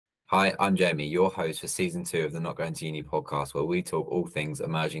Hi, I'm Jamie, your host for season 2 of the Not Going to Uni podcast, where we talk all things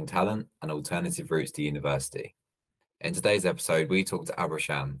emerging talent and alternative routes to university. In today's episode, we talk to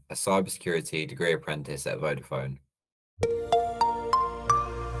Abresham, a Cyber Security Degree Apprentice at Vodafone.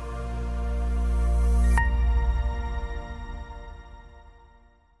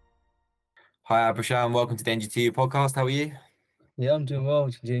 Hi, Abresham. Welcome to the NGTU podcast. How are you? Yeah, I'm doing well,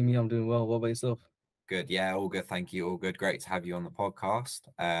 Jamie. I'm doing well. What about yourself? Good. Yeah, all good. Thank you. All good. Great to have you on the podcast.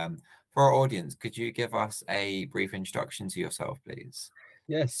 For our audience, could you give us a brief introduction to yourself, please?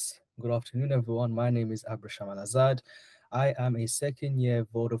 Yes. Good afternoon, everyone. My name is Abresham Al Azad. I am a second-year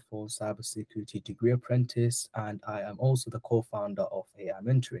Vodafone Cyber Security Degree Apprentice, and I am also the co-founder of AI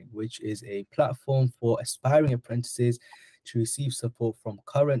Mentoring, which is a platform for aspiring apprentices to receive support from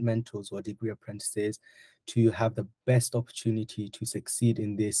current mentors or degree apprentices to have the best opportunity to succeed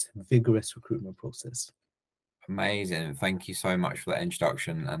in this vigorous recruitment process. Amazing. Thank you so much for that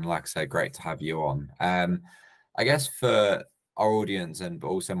introduction. And like I said, great to have you on. I guess for our audience and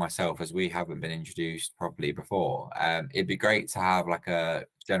also myself, as we haven't been introduced properly before, it'd be great to have like a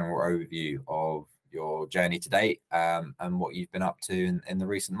general overview of your journey to date and what you've been up to in the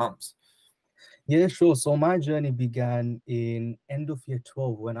recent months. Yeah, sure. So my journey began in end of year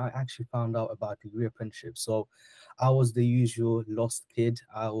 12 when I actually found out about degree apprenticeship. So I was the usual lost kid.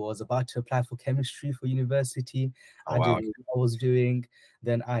 I was about to apply for chemistry for university. Oh, I wow. didn't know what I was doing.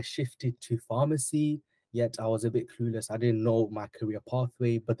 Then I shifted to pharmacy, yet I was a bit clueless. I didn't know my career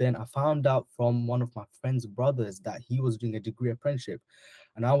pathway. But then I found out from one of my friend's brothers that he was doing a degree apprenticeship.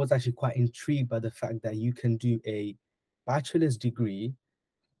 And I was actually quite intrigued by the fact that you can do a bachelor's degree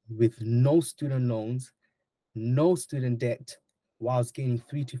with no student loans, no student debt, whilst gaining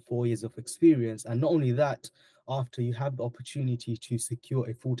 3 to 4 years of experience. And not only that, after you have the opportunity to secure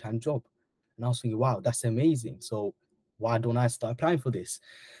a full-time job. And I was thinking, wow, that's amazing. So why don't I start applying for this?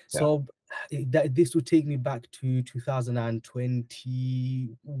 Yeah. So this would take me back to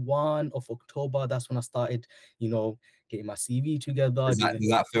 2021 of October. That's when I started, getting my CV together. Does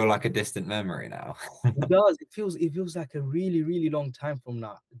that feel like a distant memory now? It does. It feels like a really, really long time from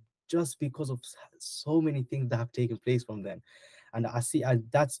now, just because of so many things that have taken place from then. And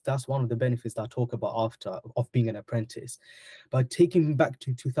that's one of the benefits that I talk about after of being an apprentice. But taking me back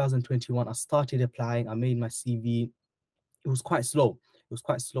to 2021, I started applying. I made my CV. It was quite slow.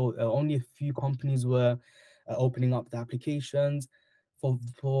 Only a few companies were opening up the applications. For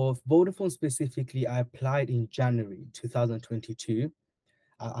Vodafone specifically, I applied in January 2022.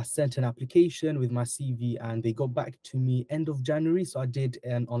 I sent an application with my CV and they got back to me end of January. So I did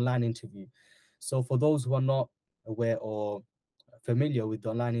an online interview. So for those who are not aware or familiar with the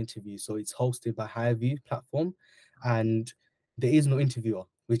online interview, so it's hosted by HireVue platform and there is no interviewer,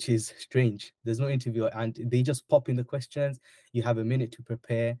 which is strange. There's no interviewer and they just pop in the questions. You have a minute to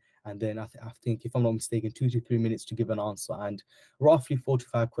prepare. And then I think, if I'm not mistaken, 2 to 3 minutes to give an answer, and roughly 4 to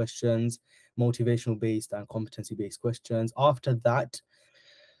 5 questions, motivational based and competency based questions. After that,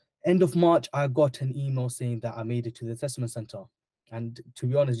 end of March, I got an email saying that I made it to the assessment center. And to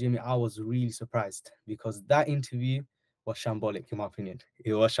be honest, Jimmy, I was really surprised because that interview was shambolic, in my opinion.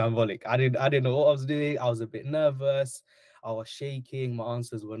 It was shambolic. I didn't know what I was doing. I was a bit nervous. I was shaking. My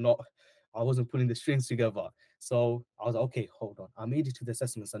answers were not, I wasn't putting the strings together. So I was like, okay, hold on. I made it to the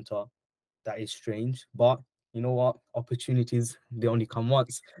assessment center. That is strange. But you know what? Opportunities, they only come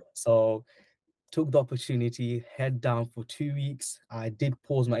once. So took the opportunity, head down for 2 weeks. I did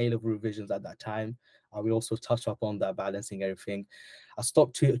pause my A-level revisions at that time. I will also touch up on that, balancing everything. I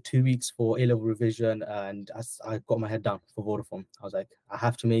stopped 2 weeks for A-level revision and I got my head down for Vodafone. I was like, I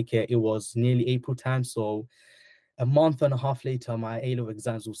have to make it. It was nearly April time. So a month and a half later, my A-level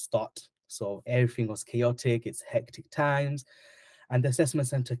exams will start. So everything was chaotic. It's hectic times. And the assessment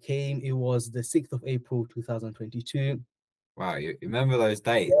center came. It was the 6th of April, 2022. Wow, you remember those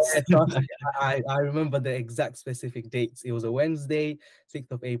dates? Yeah, trust me, I remember the exact specific dates. It was a Wednesday,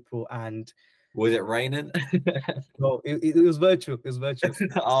 6th of April, and was it raining? no, it was virtual. It was virtual.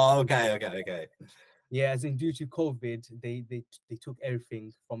 Oh, okay. Yeah, as in due to COVID, they took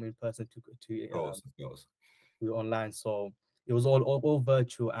everything from in person to Of course. to online. So it was all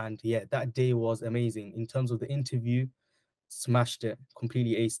virtual, and yeah, that day was amazing in terms of the interview. Smashed it,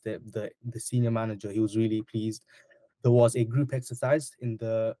 completely aced it. The senior manager, he was really pleased. There was a group exercise in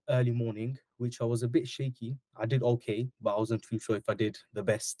the early morning, which I was a bit shaky. I did okay, but I wasn't too sure if I did the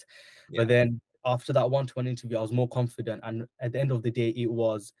best. Yeah. But then after that one-to-one interview, I was more confident. And at the end of the day, it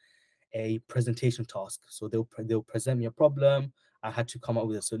was a presentation task. So they'll present me a problem. I had to come up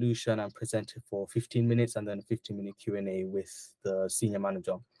with a solution and present it for 15 minutes and then a 15-minute Q&A with the senior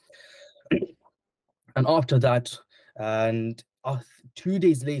manager. And after that, and 2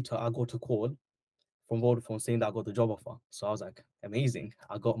 days later, I got a call from Vodafone saying that I got the job offer. So I was like, amazing.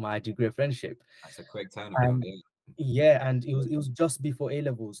 I got my degree apprenticeship. That's a quick turnaround. And Yeah. yeah, and it was just before A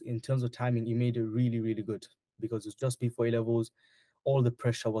levels. In terms of timing, it made it really, really good because it's just before A levels. All the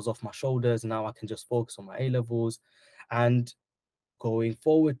pressure was off my shoulders. Now I can just focus on my A levels. And going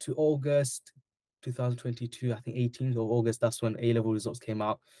forward to August 2022, I think 18th of August, that's when A level results came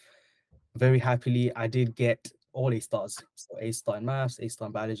out. Very happily, I did get all A stars. So A star in maths, A star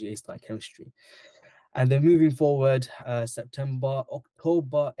in biology, A star in chemistry. And then moving forward, September,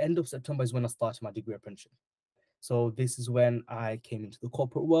 October, end of September is when I started my degree apprenticeship. So this is when I came into the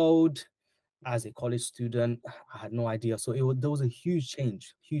corporate world as a college student. I had no idea. So there was a huge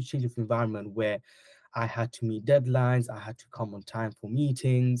change of environment where I had to meet deadlines. I had to come on time for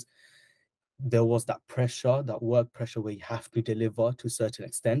meetings. There was that pressure, that work pressure where you have to deliver to a certain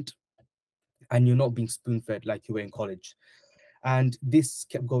extent and you're not being spoon fed like you were in college. And this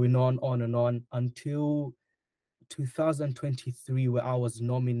kept going on and on until 2023, where I was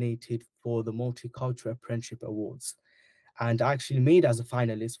nominated for the Multicultural Apprenticeship Awards. And I actually made as a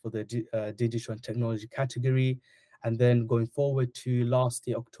finalist for the digital and technology category. And then going forward to last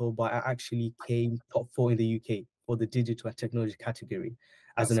year, October, I actually came top 4 in the UK for the digital and technology category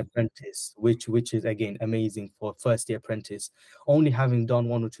as an That's apprentice, which is again amazing for first year apprentice, only having done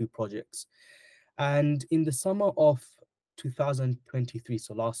 1 or 2 projects. And in the summer of 2023,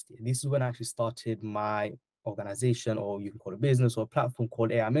 so last year, this is when I actually started my organization, or you can call it business, or a platform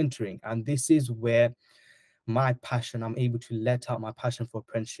called AI Mentoring. And this is where my passion, I'm able to let out my passion for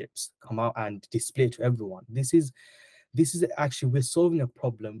apprenticeships, come out and display it to everyone. This is actually, we're solving a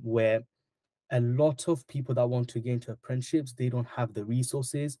problem where a lot of people that want to get into apprenticeships, they don't have the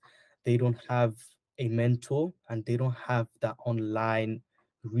resources, they don't have a mentor, and they don't have that online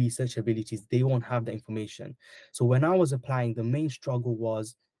research abilities. They won't have the information. So when I was applying, the main struggle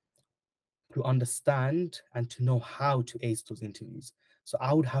was to understand and to know how to ace those interviews. So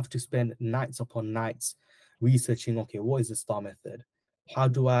I would have to spend nights upon nights researching, okay, what is the STAR method? How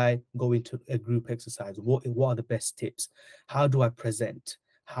do I go into a group exercise? What are the best tips? How do I present?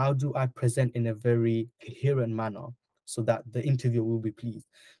 How do I present in a very coherent manner so that the interviewer will be pleased?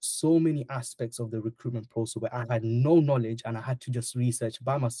 So many aspects of the recruitment process where I had no knowledge and I had to just research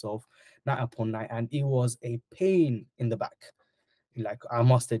by myself night upon night. And it was a pain in the back. Like, I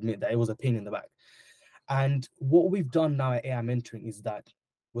must admit that it was a pain in the back. And what we've done now at AI Mentoring is that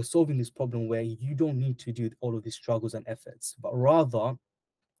we're solving this problem where you don't need to do all of these struggles and efforts, but rather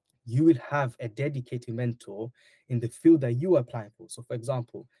you will have a dedicated mentor in the field that you are applying for. So for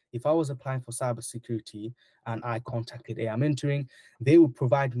example, if I was applying for cybersecurity and I contacted AI Mentoring, they would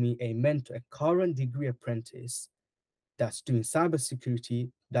provide me a mentor, a current degree apprentice that's doing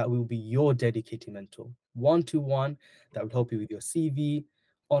cybersecurity, that will be your dedicated mentor, one-to-one, that will help you with your CV,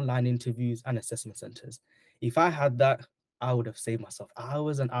 online interviews, and assessment centers. If I had that, I would have saved myself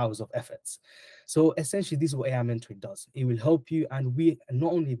hours and hours of efforts. So essentially, this is what AI mentoring does. It will help you, and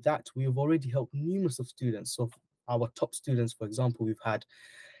not only that, we have already helped numerous of students. So our top students, for example, we've had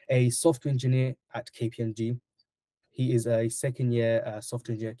a software engineer at KPMG. He is a second year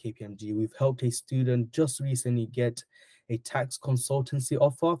software engineer at KPMG. We've helped a student just recently get a tax consultancy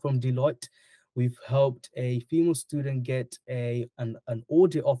offer from Deloitte. We've helped a female student get an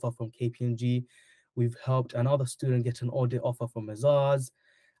audit offer from KPMG. We've helped another student get an audit offer from Azaz.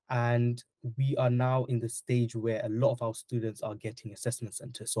 And we are now in the stage where a lot of our students are getting assessment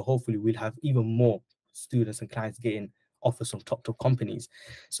centers. So hopefully we'll have even more students and clients getting offers from top companies.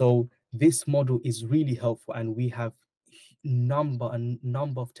 So this model is really helpful, and we have number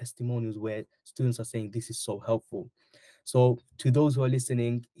of testimonials where students are saying this is so helpful. So to those who are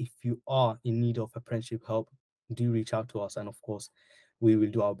listening, if you are in need of apprenticeship help, do reach out to us, and of course we will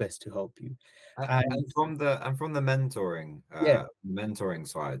do our best to help you. And and from the mentoring yeah, mentoring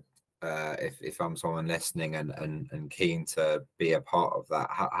side, if I'm someone listening and keen to be a part of that,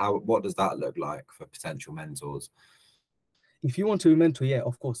 how what does that look like for potential mentors? if you want to be mentor, yeah,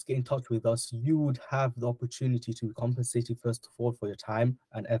 of course, get in touch with us. You would have the opportunity to be compensated, first of all, for your time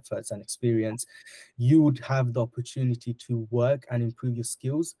and efforts and experience. You would have the opportunity to work and improve your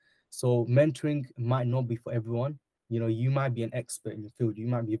skills. So mentoring might not be for everyone. You know, you might be an expert in your field, you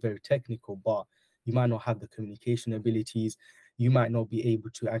might be very technical, but you might not have the communication abilities. You might not be able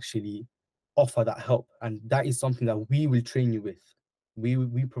to actually offer that help. And that is something that we will train you with.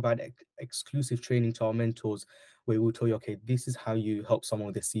 We provide exclusive training to our mentors where we'll tell you, okay, this is how you help someone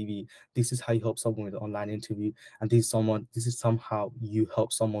with a CV, this is how you help someone with an online interview, and this is somehow you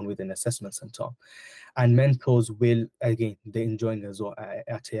help someone with an assessment center. And mentors will, again, they're enjoying as well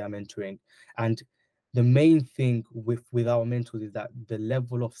at AI Mentoring. And the main thing with our mentors is that the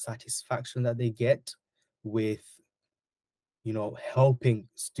level of satisfaction that they get with, you know, helping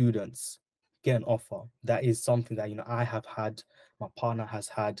students get an offer. That is something that, you know, I have had, my partner has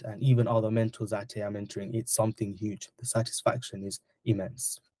had, and even other mentors that I am mentoring. It's something huge. The satisfaction is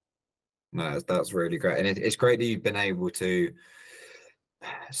immense. No, that's really great, and it's great that you've been able to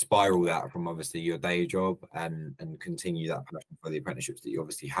spiral that from obviously your day job and continue that passion for the apprenticeships that you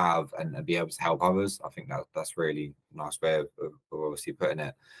obviously have, and be able to help others. I think that's really nice way of obviously putting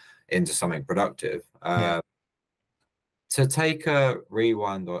it into something productive. Yeah. To take a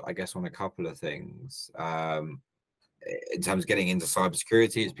rewind, or I guess on a couple of things, in terms of getting into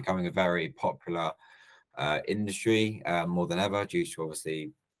cybersecurity, it's becoming a very popular industry more than ever, due to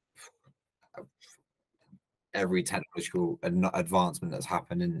obviously every technological advancement that's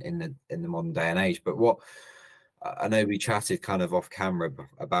happened in the modern day and age. But what I know, we chatted kind of off camera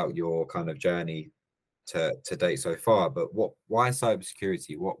about your kind of journey to date so far, but why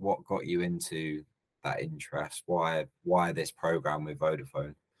cybersecurity? What got you into that interest? Why this program with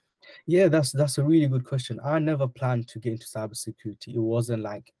Vodafone? Yeah, that's a really good question. I never planned to get into cybersecurity. It wasn't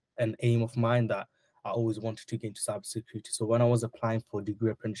like an aim of mine that I always wanted to get into cybersecurity. So when I was applying for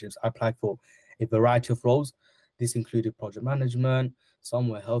degree apprenticeships, I applied for a variety of roles. This included project management, some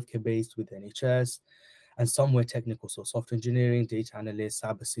were healthcare based with NHS, and some were technical, so software engineering, data analyst,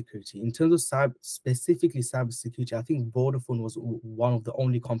 cybersecurity. In terms of specifically cybersecurity, I think Vodafone was one of the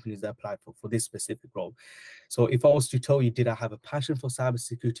only companies that applied for this specific role. So if I was to tell you, did I have a passion for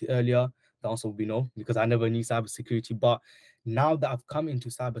cybersecurity earlier? The answer would be no, because I never knew cybersecurity. But now that I've come into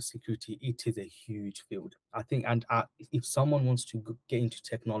cybersecurity, it is a huge field. I think, and if someone wants to get into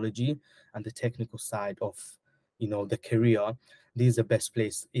technology and the technical side of, you know, the career, this is the best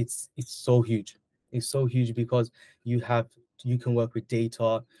place. It's so huge. It's so huge because you can work with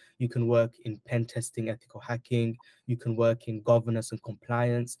data, you can work in pen testing, ethical hacking, you can work in governance and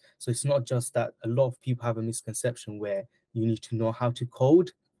compliance. So it's not just that. A lot of people have a misconception where you need to know how to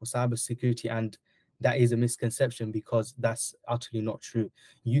code for cybersecurity, and that is a misconception because that's utterly not true.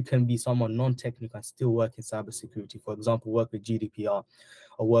 You can be someone non-technical and still work in cybersecurity. For example, work with GDPR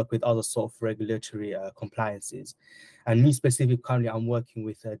or work with other sort of regulatory compliances. And me specifically, currently, I'm working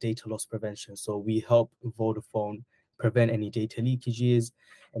with data loss prevention. So we help Vodafone prevent any data leakages,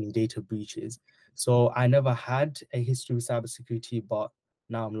 any data breaches. So I never had a history with cybersecurity, but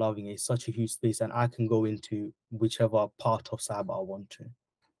now I'm loving it. It's such a huge space, and I can go into whichever part of cyber I want to.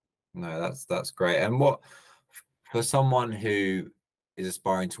 No, that's great. And what, for someone who is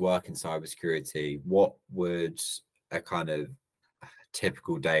aspiring to work in cybersecurity, what would a kind of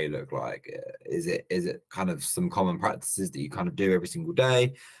typical day look like? Is it kind of some common practices that you kind of do every single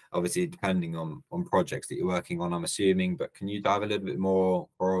day? Obviously, depending on projects that you're working on, I'm assuming, but can you dive a little bit more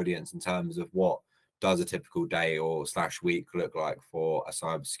for our audience in terms of what does a typical day or / week look like for a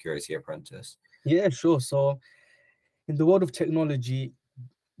cybersecurity apprentice? Yeah, sure. So in the world of technology,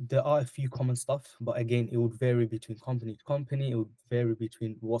 there are a few common stuff, but again, it would vary between company to company. It would vary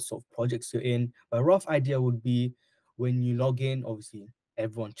between what sort of projects you're in. But a rough idea would be, when you log in, obviously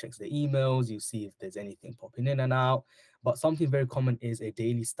everyone checks their emails, you see if there's anything popping in and out. But something very common is a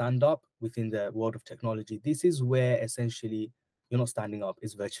daily stand-up within the world of technology. This is where essentially you're not standing up,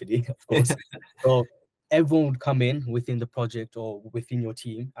 it's virtually, of course. So everyone would come in within the project or within your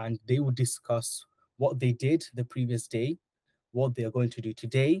team, and they would discuss what they did the previous day, what they are going to do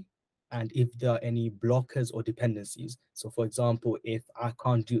today, and if there are any blockers or dependencies. So for example, if I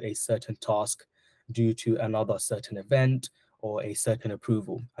can't do a certain task due to another certain event or a certain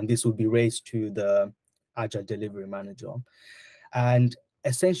approval, and this will be raised to the Agile Delivery Manager. And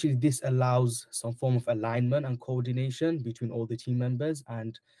essentially, this allows some form of alignment and coordination between all the team members.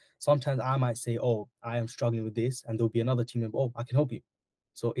 And sometimes I might say, oh, I am struggling with this, and there'll be another team member, oh, I can help you.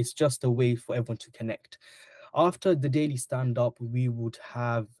 So it's just a way for everyone to connect. After the daily stand up, we would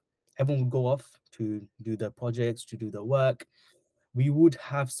have everyone would go off to do their projects, to do their work. We would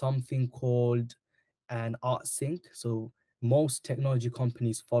have something called an art sync. So most technology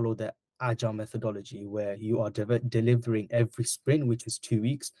companies follow the agile methodology where you are delivering every sprint, which is 2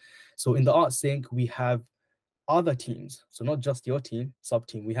 weeks. So in the art sync, we have other teams, so not just your team, sub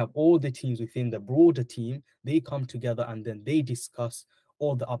team. We have all the teams within the broader team. They come together and then they discuss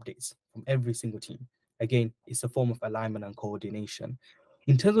all the updates from every single team. Again, it's a form of alignment and coordination.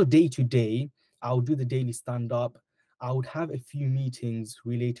 In terms of day to day, I'll do the daily stand up. I would have a few meetings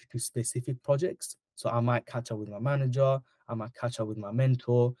related to specific projects. So I might catch up with my manager, I might catch up with my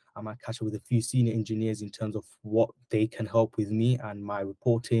mentor, I might catch up with a few senior engineers in terms of what they can help with me and my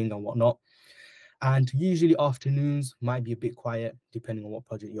reporting and whatnot. And usually afternoons might be a bit quiet depending on what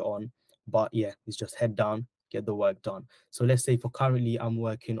project you're on. But yeah, it's just head down, get the work done. So let's say for currently, I'm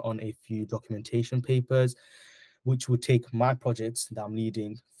working on a few documentation papers, which would take my projects that I'm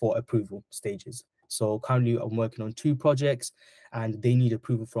leading for approval stages. So currently, I'm working on 2 projects, and they need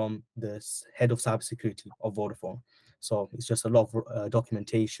approval from the head of cybersecurity of Vodafone. So it's just a lot of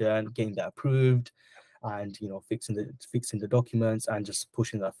documentation, getting that approved, and fixing the documents and just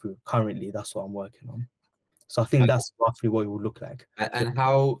pushing that through. Currently, that's what I'm working on. So I think that's roughly what it would look like. And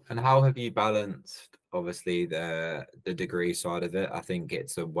how have you balanced obviously the degree side of it? I think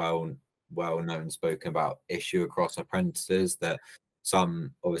it's a well-known spoken about issue across apprentices that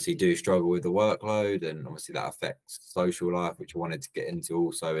some obviously do struggle with the workload, and obviously that affects social life, which I wanted to get into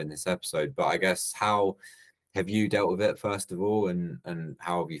also in this episode. But I guess, how have you dealt with it first of all, and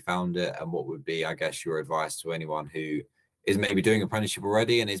how have you found it, and what would be, I guess, your advice to anyone who is maybe doing apprenticeship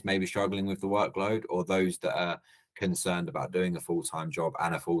already and is maybe struggling with the workload, or those that are concerned about doing a full-time job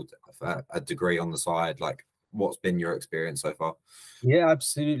and a degree on the side? Like, what's been your experience so far? Yeah,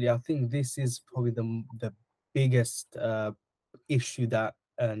 absolutely. I think this is probably the biggest issue that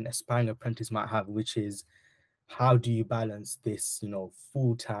an aspiring apprentice might have, which is how do you balance this,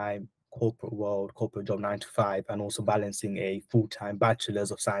 full-time corporate world, corporate job 9 to 5, and also balancing a full-time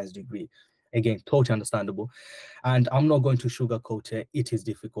bachelor's of science degree. Again, totally understandable. And I'm not going to sugarcoat it. It is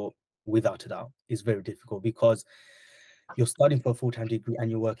difficult, without a doubt. It's very difficult because you're studying for a full-time degree and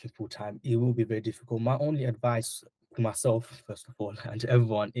you're working full-time. It will be very difficult. My only advice to myself, first of all, and to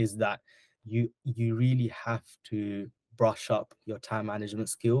everyone, is that you really have to brush up your time management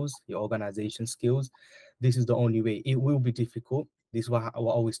skills, your organization skills. This is the only way. It will be difficult. This is what I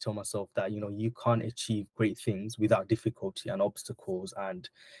always tell myself, that you can't achieve great things without difficulty and obstacles and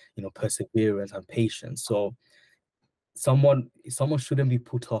perseverance and patience. So someone shouldn't be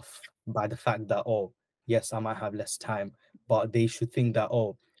put off by the fact that, oh, yes, I might have less time, but they should think that,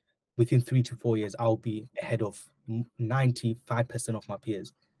 oh, within 3 to 4 years, I'll be ahead of 95% of my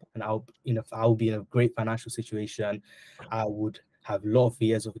peers, and I'll be in a great financial situation. I would have a lot of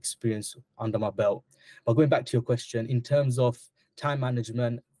years of experience under my belt. But going back to your question, in terms of time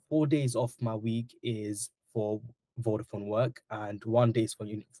management, 4 days of my week is for Vodafone work, and 1 day is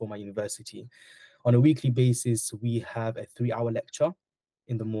for my university. On a weekly basis, we have a 3-hour lecture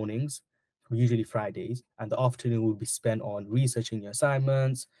in the mornings, usually Fridays, and the afternoon will be spent on researching your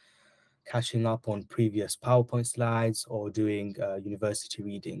assignments, catching up on previous PowerPoint slides, or doing university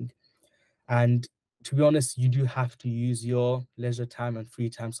reading. And to be honest, you do have to use your leisure time and free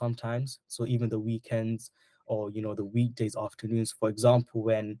time sometimes. So even the weekends, or the weekdays afternoons, for example,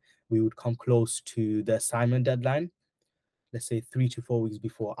 when we would come close to the assignment deadline, let's say 3 to 4 weeks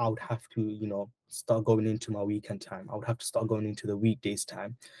before, I would have to, start going into my weekend time. I would have to start going into the weekdays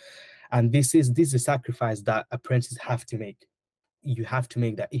time. And this is a sacrifice that apprentices have to make. You have to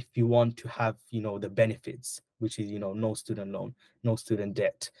make that if you want to have, the benefits, which is, no student loan, no student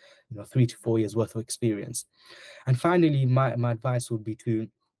debt, 3 to 4 years worth of experience. And finally, my advice would be to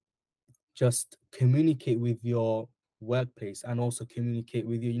just communicate with your workplace and also communicate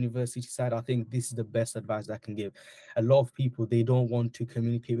with your university side. I think this is the best advice I can give. A lot of people, they don't want to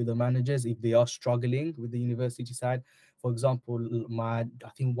communicate with the managers if they are struggling with the university side. For example, I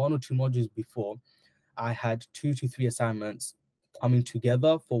think 1 or 2 modules before, I had 2 to 3 assignments coming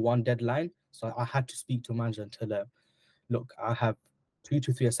together for one deadline. So I had to speak to a manager and tell her, look, I have 2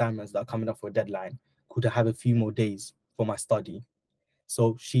 to 3 assignments that are coming up for a deadline. Could I have a few more days for my study?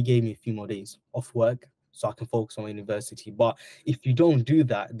 So she gave me a few more days off work so I can focus on university. But if you don't do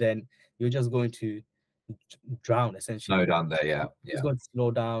that, then you're just going to drown, essentially. No, done there, yeah. It's going to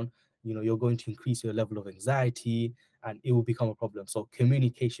slow down. You're going to increase your level of anxiety, and it will become a problem. So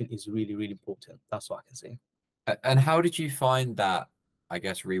communication is really, really important. That's what I can say. And how did you find that, I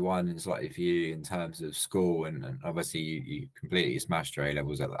guess, rewinding slightly for you in terms of school? And obviously you completely smashed your A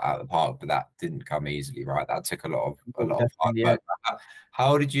levels at the park, but that didn't come easily, right? That took a lot of hard Yeah. work.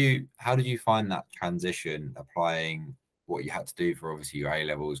 How did you find that transition, applying what you had to do for obviously your A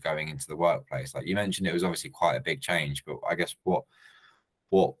levels going into the workplace? Like you mentioned, it was obviously quite a big change, but I guess what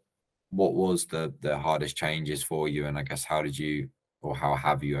was the hardest changes for you? And I guess how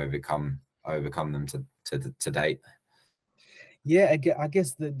have you overcome them to date? Yeah, I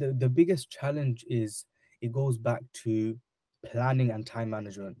guess the biggest challenge is, it goes back to planning and time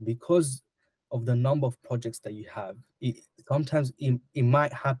management. Because of the number of projects that you have, sometimes it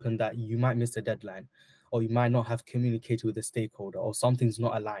might happen that you might miss a deadline, or you might not have communicated with the stakeholder, or something's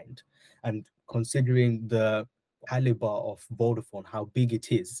not aligned. And considering the caliber of Vodafone, how big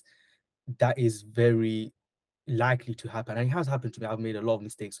it is, that is very likely to happen. And it has happened to me. I've made a lot of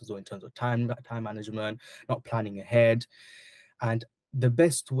mistakes as well in terms of time management, not planning ahead. And the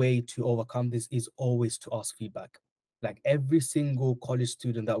best way to overcome this is always to ask feedback. Like every single college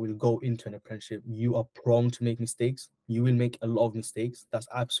student that will go into an apprenticeship, you are prone to make mistakes. You will make a lot of mistakes. That's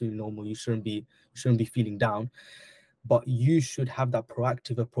absolutely normal. You shouldn't be feeling down, but you should have that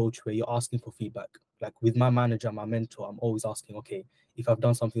proactive approach where you're asking for feedback. Like with my manager, my mentor, I'm always asking, okay, if I've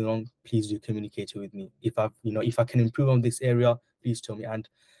done something wrong, please do communicate it with me. If I can improve on this area, please tell me. And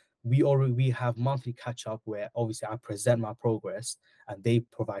we have monthly catch up where obviously I present my progress and they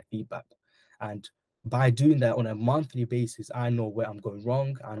provide feedback. And by doing that on a monthly basis, I know where I'm going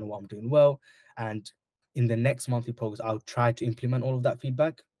wrong, I know what I'm doing well. And in the next monthly progress, I'll try to implement all of that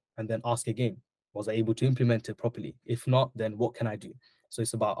feedback and then ask again, was I able to implement it properly? If not, then what can I do? So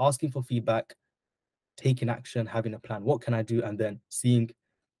it's about asking for feedback, taking action, having a plan. What can I do? And then seeing,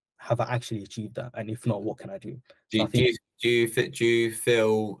 have I actually achieved that? And if not, what can I do? So I think Do you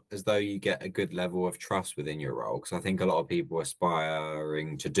feel as though you get a good level of trust within your role? Because I think a lot of people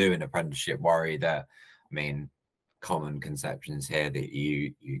aspiring to do an apprenticeship worry that, I mean, common conceptions here that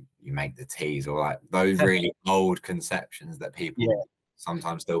you make the teas, or like those really old conceptions that people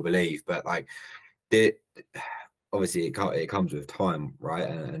sometimes still believe. But like, obviously it comes with time, right,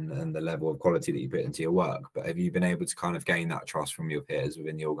 and the level of quality that you put into your work. But have you been able to kind of gain that trust from your peers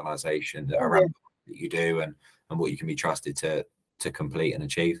within the organization around what you do and what you can be trusted to complete and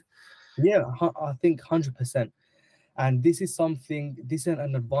achieve? Yeah, I think 100%. And this is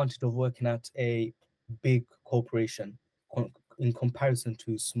an advantage of working at a big corporation in comparison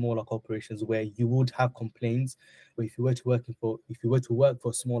to smaller corporations where you would have complaints. But if you were to work for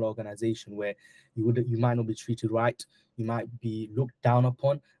a small organization where you might not be treated right, you might be looked down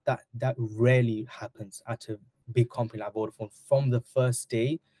upon. That rarely happens at a big company like Vodafone. From the first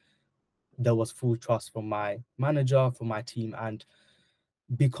day, there was full trust from my manager, from my team, and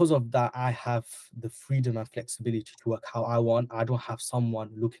because of that, I have the freedom and flexibility to work how I want. I don't have someone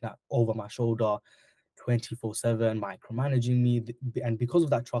looking at over my shoulder 24/7, micromanaging me. And because of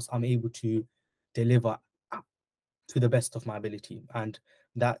that trust, I'm able to deliver to the best of my ability. And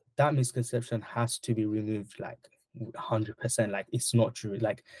that misconception has to be removed, like 100%. Like it's not true.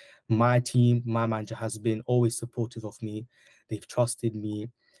 Like my team, my manager has been always supportive of me. They've trusted me,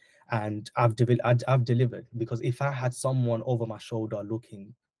 and I've delivered. Because if I had someone over my shoulder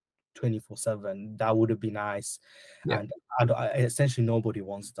looking 24/7, that would have been nice. And essentially nobody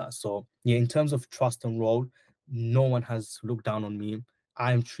wants that. So yeah, in terms of trust and role, no one has looked down on me.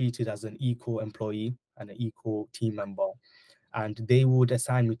 I'm treated as an equal employee and an equal team member, and they would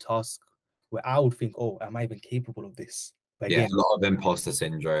assign me tasks where I would think, oh, am I even capable of this? But again, A lot of imposter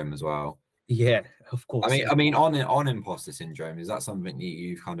syndrome as well. Yeah, of course. I mean, on imposter syndrome, is that something that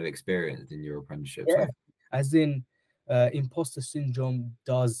you've kind of experienced in your apprenticeship? Yeah, as in imposter syndrome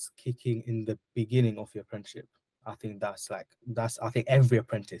does kick in the beginning of your apprenticeship. I think I think every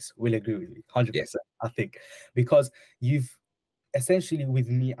apprentice will agree with me 100%. I think because you've essentially, with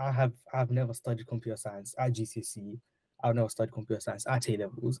me, I've never studied computer science at GCSE. I've never studied computer science at A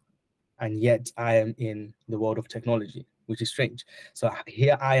levels, and yet I am in the world of technology, which is strange. So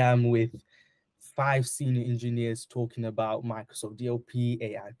here I am with 5 senior engineers talking about Microsoft DLP,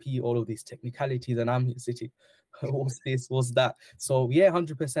 AIP, all of these technicalities, and I'm sitting, what's this, what's that? So yeah,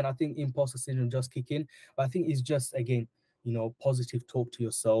 100%. I think imposter syndrome just kick in, but I think it's just, again, positive talk to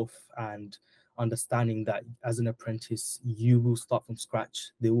yourself and understanding that as an apprentice, you will start from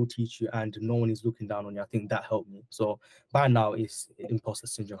scratch. They will teach you, and no one is looking down on you. I think that helped me. So by now, it's imposter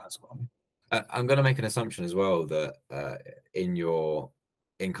syndrome has gone. I'm going to make an assumption as well that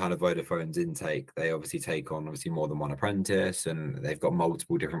in kind of Vodafone's intake, they obviously take on more than one apprentice, and they've got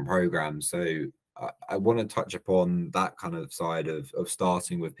multiple different programs. So I want to touch upon that kind of side of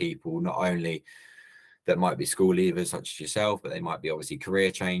starting with people not only that might be school leavers such as yourself, but they might be obviously career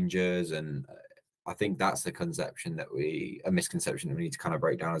changers. And I think that's a misconception that we need to kind of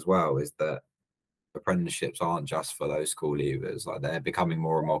break down as well, is that apprenticeships aren't just for those school leavers. Like, they're becoming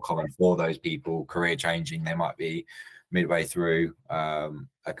more and more common for those people career changing. They might be midway through a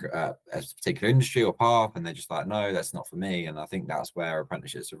particular industry or path, and they're just like, no, that's not for me. And I think that's where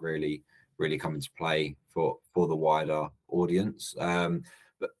apprenticeships are really come into play for the wider audience.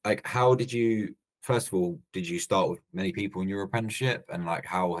 But like, how did you, first of all, did you start with many people in your apprenticeship, and like,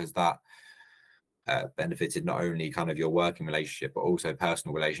 how has that benefited not only kind of your working relationship, but also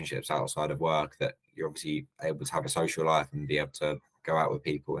personal relationships outside of work, that you're obviously able to have a social life and be able to go out with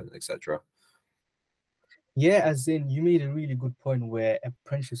people and etc.? Yeah, as in, you made a really good point where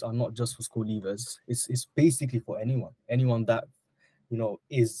apprenticeships are not just for school leavers. It's basically for anyone that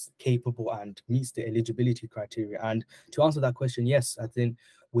is capable and meets the eligibility criteria. And to answer that question, yes, I think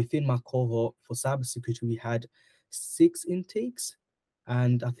within my cohort for cybersecurity, we had 6 intakes.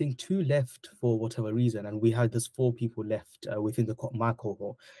 and I think two left for whatever reason, and we had this four people left within my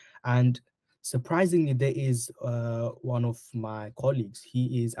cohort, and surprisingly, there is one of my colleagues.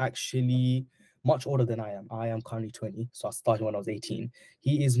 He is actually much older than I am. I am currently 20, so I started when I was 18.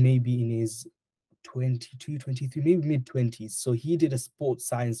 He is maybe in his 22, 23, maybe mid 20s. So he did a sports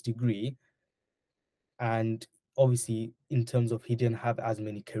science degree, and obviously, in terms of he didn't have as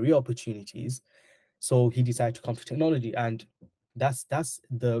many career opportunities, so he decided to come to technology, and that's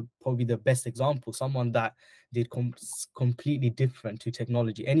the probably the best example. Someone that did completely different to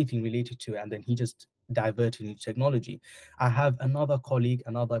technology, anything related to it, and then he just diverted into technology. I have another colleague,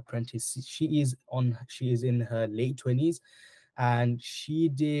 another apprentice. She is in her late 20s, and she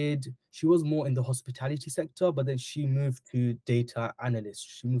was more in the hospitality sector, but then she moved to data analyst.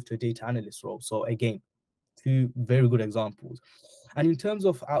 She moved to a data analyst role. So again, two very good examples. And in terms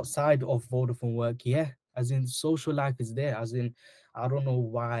of outside of Vodafone work, yeah, as in social life is there. As in, I don't know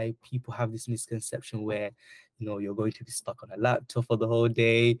why people have this misconception where, you're going to be stuck on a laptop for the whole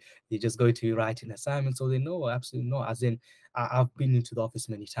day. You're just going to be writing assignments. So they know, absolutely not. As in, I've been into the office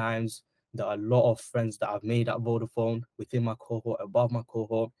many times. There are a lot of friends that I've made at Vodafone within my cohort, above my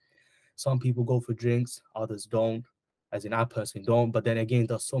cohort. Some people go for drinks, others don't. As in, I personally don't. But then again,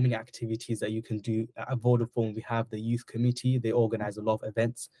 there's so many activities that you can do. At Vodafone, we have the youth committee. They organize a lot of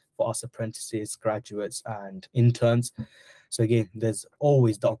events for us apprentices, graduates, and interns. So again, there's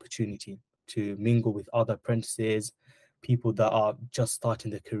always the opportunity to mingle with other apprentices, people that are just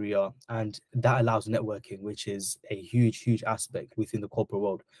starting their career, and that allows networking, which is a huge aspect within the corporate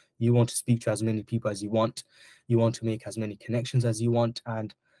world. You want to speak to as many people as you want to make as many connections as you want,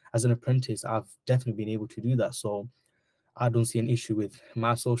 and as an apprentice, I've definitely been able to do that. So I don't see an issue with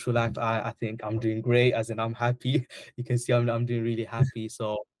my social life. I think I'm doing great, as in I'm happy. You can see I'm doing really happy.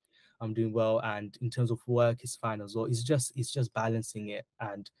 So I'm doing well. And in terms of work, it's fine as well. It's just balancing it.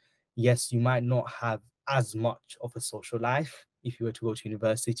 And yes, you might not have as much of a social life if you were to go to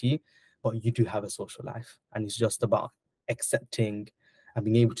university, but you do have a social life. And it's just about accepting and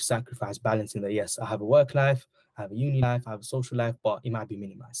being able to sacrifice, balancing that. Yes, I have a work life, I have a uni life, I have a social life, but it might be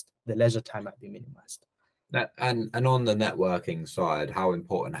minimized. The leisure time might be minimized. And on the networking side, how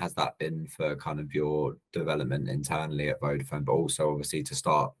important has that been for kind of your development internally at Vodafone, but also obviously to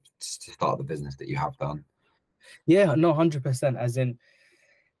start the business that you have done? Yeah, no, 100%. As in,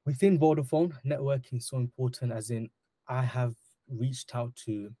 within Vodafone, networking is so important. As in, I have reached out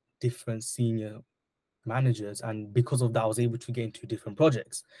to different senior managers, and because of that, I was able to get into different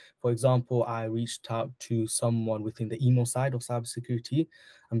projects. For example, I reached out to someone within the emo side of cybersecurity,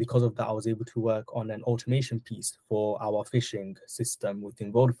 and because of that, I was able to work on an automation piece for our phishing system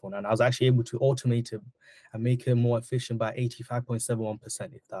within Vodafone, and I was actually able to automate it and make it more efficient by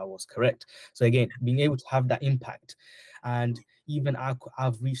 85.71%, if that was correct. So again, being able to have that impact. And even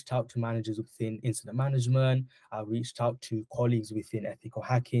I've reached out to managers within incident management. I've reached out to colleagues within ethical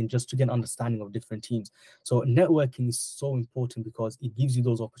hacking just to get an understanding of different teams. So networking is so important because it gives you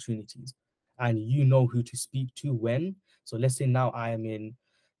those opportunities, and you know who to speak to when. So let's say now I am in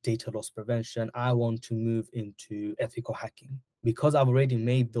data loss prevention. I want to move into ethical hacking. Because I've already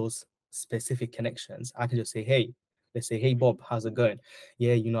made those specific connections, I can just say, hey, let's say, hey, Bob, how's it going?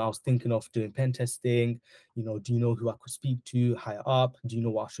 Yeah, I was thinking of doing pen testing. Do you know who I could speak to higher up? Do you know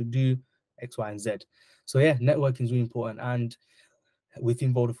what I should do? X, Y, and Z. So yeah, networking is really important. And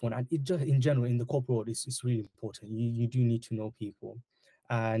within Vodafone, and it just in general in the corporate world, it's really important. You do need to know people.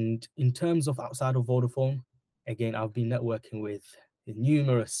 And in terms of outside of Vodafone, again, I've been networking with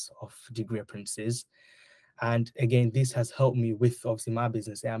numerous of degree apprentices. And again, this has helped me with obviously my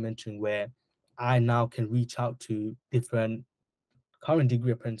business, AI mentoring, where I now can reach out to different current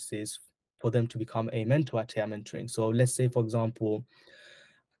degree apprentices for them to become a mentor at AI mentoring. So let's say, for example,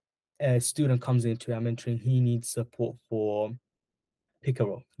 a student comes into AI mentoring, he needs support for pick a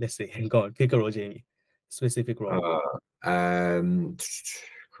role. Let's say, and go on, pick a role, Jamie. Specific role.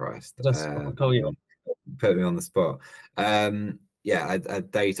 Christ, Just tell you. put me on the spot. Yeah, a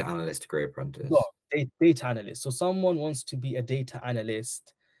data analyst degree apprentice. No, data analyst. So someone wants to be a data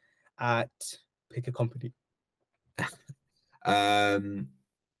analyst at pick a company.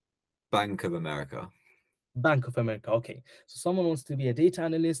 Bank of America. Bank of America. Okay. So someone wants to be a data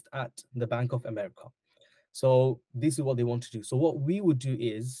analyst at the Bank of America. So this is what they want to do. So what we would do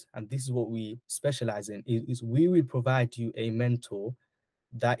is, and this is what we specialize in, is we will provide you a mentor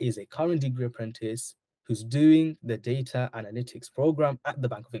that is a current degree apprentice who's doing the data analytics program at the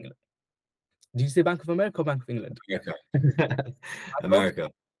Bank of England. Did you say Bank of America or Bank of England? America. America.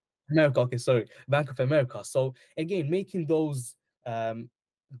 America. Okay, sorry, Bank of America. So again, making those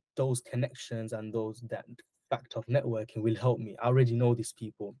connections and factor of networking will help me. I already know these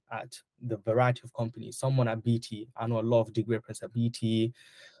people at the variety of companies. Someone at BT, I know a lot of degree apprentices at BT,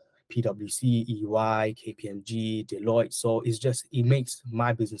 PwC, EY, KPMG, Deloitte. So it makes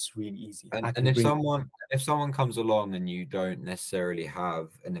my business really easy. I And can bring. if someone comes along and you don't necessarily have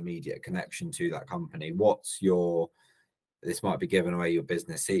an immediate connection to that company, this might be giving away your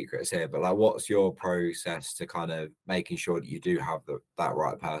business secrets here, but like what's your process to kind of making sure that you do have that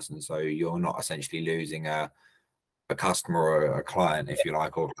right person, so you're not essentially losing a customer or a client, if you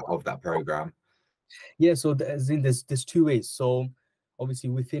like, of that program? Yeah, so there's two ways. So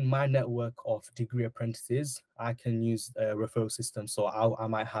obviously within my network of degree apprentices, I can use a referral system. So I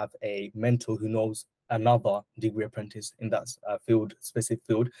might have a mentor who knows another degree apprentice in that specific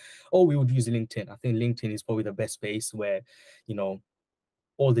field, or we would use LinkedIn. I think LinkedIn is probably the best space where,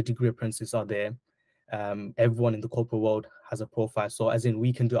 all the degree apprentices are there. Everyone in the corporate world has a profile. So as in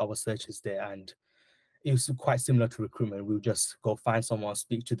we can do our searches there, and it's quite similar to recruitment. We'll just go find someone,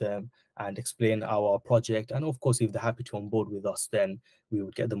 speak to them, and explain our project. And of course, if they're happy to onboard with us, then we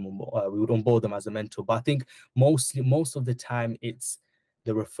would get them on board. We would onboard them as a mentor. But I think most of the time, it's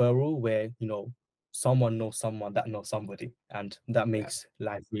the referral where someone knows someone that knows somebody, and that makes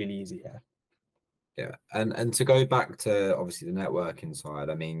life really easy. Yeah, and to go back to obviously the networking side,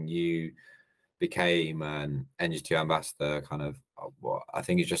 I mean, you became an NGT ambassador kind of what I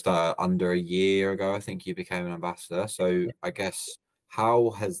think it's just under a year ago. I think you became an ambassador. So I guess how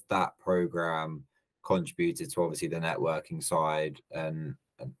has that program contributed to obviously the networking side, and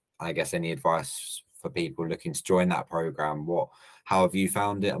I guess any advice for people looking to join that program? How have you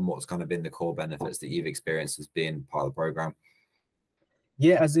found it, and what's kind of been the core benefits that you've experienced as being part of the program?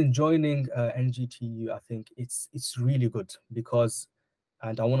 Yeah, as in joining NGTU, I think it's really good because,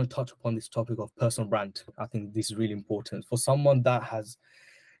 and I want to touch upon this topic of personal brand. I think this is really important for someone that has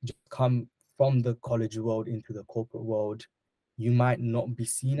just come from the college world into the corporate world. You might not be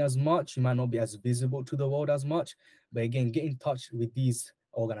seen as much, you might not be as visible to the world as much, but again, get in touch with these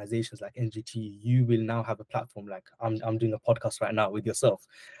organizations like NGTU. You will now have a platform. Like I'm doing a podcast right now with yourself,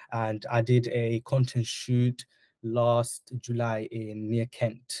 and I did a content shoot last July near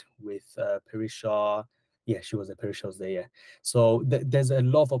Kent with Parisha. Yeah, she was there. Yeah. So there's a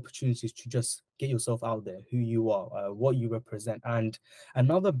lot of opportunities to just get yourself out there, who you are, what you represent. And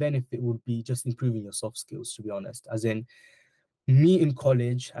another benefit would be just improving your soft skills, to be honest. As in, me in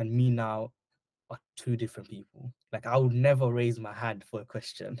college and me now are two different people. Like I would never raise my hand for a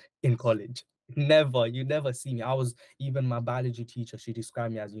question in college. Never. You never see me. Even my biology teacher, she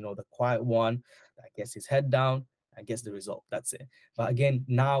described me as, the quiet one that gets his head down and gets the result. That's it. But again,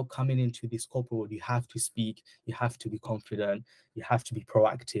 now coming into this corporate world, you have to speak, you have to be confident, you have to be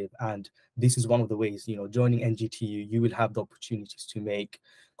proactive. And this is one of the ways, joining NGTU, you will have the opportunities to make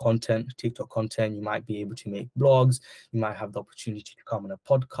content, TikTok content. You might be able to make blogs. You might have the opportunity to come on a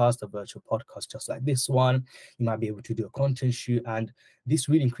podcast, a virtual podcast just like this one. You might be able to do a content shoot, and this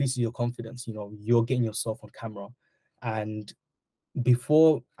really increases your confidence. You're getting yourself on camera. And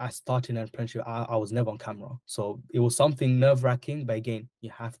before I started an apprenticeship, I was never on camera. So it was something nerve-wracking, but again, you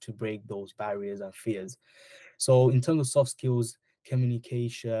have to break those barriers and fears. So in terms of soft skills,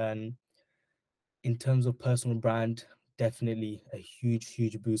 communication, in terms of personal brand, definitely a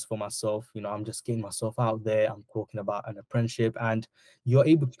huge boost for myself. I'm just getting myself out there. I'm talking about an apprenticeship, and you're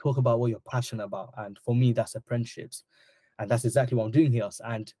able to talk about what you're passionate about. And for me, that's apprenticeships. And that's exactly what I'm doing here.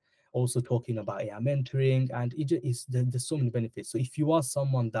 And also talking about AI mentoring, and there's so many benefits. So if you are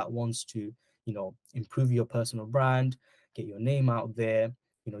someone that wants to, improve your personal brand, get your name out there,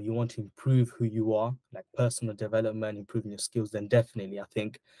 you want to improve who you are, like personal development, improving your skills, then definitely I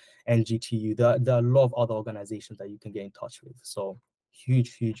think NGTU, there are a lot of other organizations that you can get in touch with. So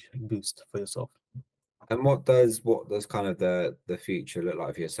huge boost for yourself. And what does kind of the future look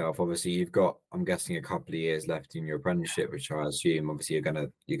like for yourself? Obviously, you've got, I'm guessing, a couple of years left in your apprenticeship, which I assume obviously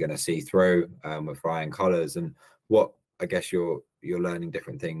you're gonna see through with flying colours. And what I guess you're learning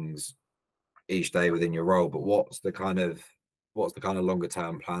different things each day within your role. But what's the kind of longer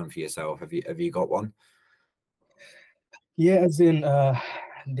term plan for yourself? Have you got one? Yeah, as in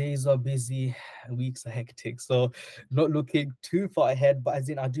days are busy, weeks are hectic. So not looking too far ahead, but as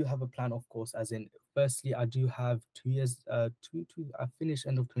in I do have a plan, of course. As in, firstly, I do have 2 years, I finished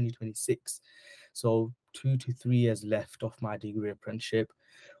end of 2026. So 2 to 3 years left of my degree apprenticeship.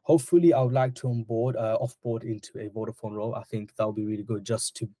 Hopefully, I would like to offboard into a Vodafone role. I think that would be really good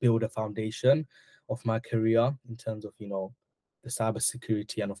just to build a foundation of my career in terms of, the cyber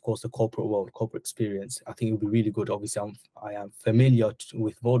security and of course the corporate world, corporate experience. I think it would be really good. Obviously, I am familiar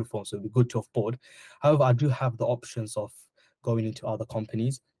with Vodafone, so it'd be good to offboard. However, I do have the options of going into other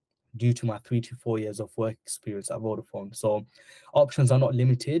companies. due to my 3 to 4 years of work experience at Vodafone. So options are not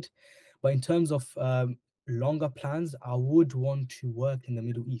limited. But in terms of longer plans, I would want to work in the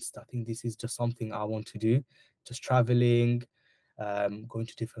Middle East. I think this is just something I want to do, just traveling, going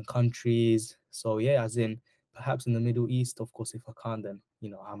to different countries. So yeah, as in perhaps in the Middle East. Of course, if I can't, then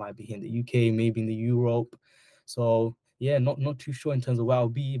I might be here in the UK, maybe in the Europe. So yeah, not too sure in terms of where I'll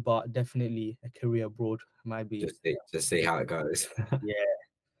be, but definitely a career abroad might be. Just see how it goes. Yeah.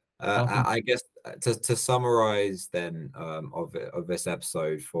 I guess to summarize then of this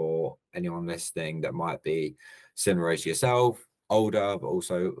episode for anyone listening that might be similar to yourself, older, but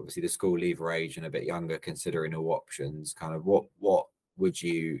also obviously the school leaver age and a bit younger, considering all options, kind of what would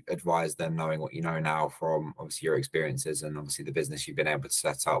you advise them, knowing what you know now from obviously your experiences and obviously the business you've been able to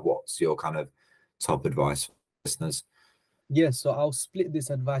set up? What's your kind of top advice for listeners? Yeah, so I'll split this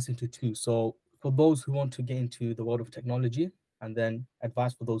advice into two. So for those who want to get into the world of technology, and then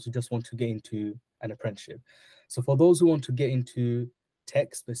advice for those who just want to get into an apprenticeship. So for those who want to get into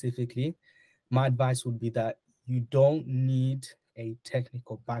tech specifically, my advice would be that you don't need a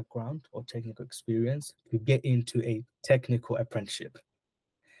technical background or technical experience to get into a technical apprenticeship.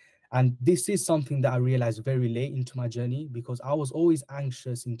 And this is something that I realized very late into my journey, because I was always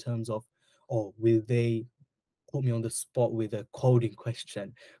anxious in terms of, oh, will they put me on the spot with a coding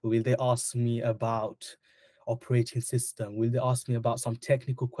question? Will they ask me about operating system? Will they ask me about some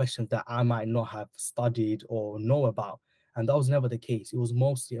technical questions that I might not have studied or know about? And that was never the case. It was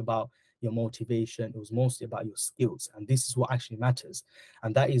mostly about your motivation. It was mostly about your skills. And this is what actually matters.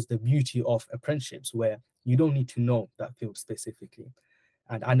 And that is the beauty of apprenticeships, where you don't need to know that field specifically.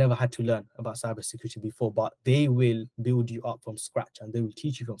 And I never had to learn about cybersecurity before, but they will build you up from scratch and they will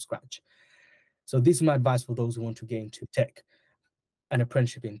teach you from scratch. So this is my advice for those who want to get into tech, an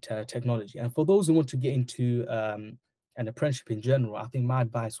apprenticeship in technology. And for those who want to get into an apprenticeship in general, I think my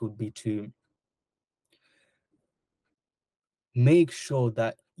advice would be to make sure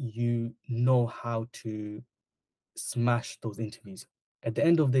that you know how to smash those interviews. At the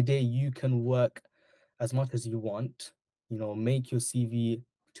end of the day, you can work as much as you want, make your CV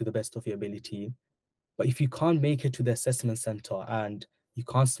to the best of your ability. But if you can't make it to the assessment center and you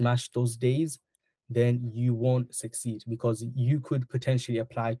can't smash those days, then you won't succeed, because you could potentially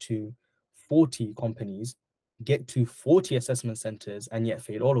apply to 40 companies, get to 40 assessment centers, and yet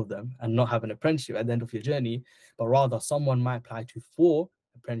fail all of them and not have an apprenticeship at the end of your journey. But rather, someone might apply to 4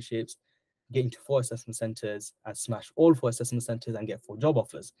 apprenticeships, get into 4 assessment centers, and smash all 4 assessment centers and get 4 job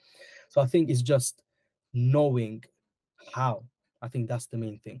offers. So I think it's just knowing how. I think that's the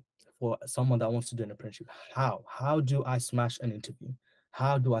main thing for someone that wants to do an apprenticeship. How do I smash an interview?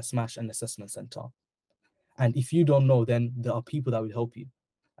 How do I smash an assessment center? And if you don't know, then there are people that will help you.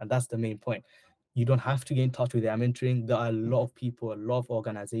 And that's the main point. You don't have to get in touch with their mentoring. There are a lot of people, a lot of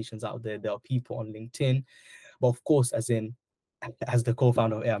organizations out there. There are people on LinkedIn. But of course, as the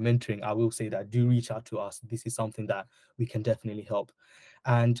co-founder of AI Mentoring, I will say that do reach out to us. This is something that we can definitely help.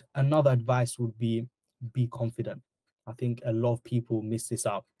 And another advice would be confident. I think a lot of people miss this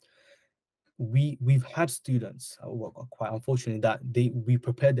out. We've had students, quite unfortunately, that we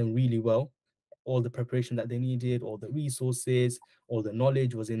prepared them really well. All the preparation that they needed, all the resources, all the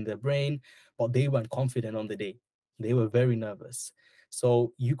knowledge was in their brain, but they weren't confident on the day. They were very nervous.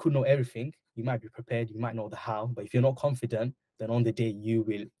 So you could know everything. You might be prepared, you might know the how, but if you're not confident, then on the day you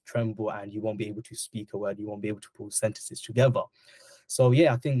will tremble and you won't be able to speak a word, you won't be able to pull sentences together. So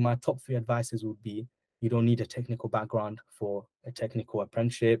yeah, I think my top 3 advices would be: you don't need a technical background for a technical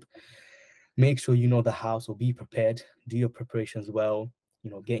apprenticeship. Make sure you know the how, so be prepared, do your preparations well,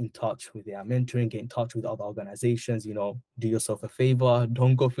 get in touch with their mentoring, get in touch with other organizations, do yourself a favor,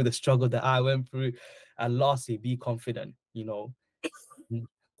 don't go through the struggle that I went through. And lastly, be confident,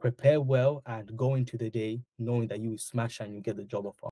 prepare well and go into the day knowing that you will smash and you get the job offer.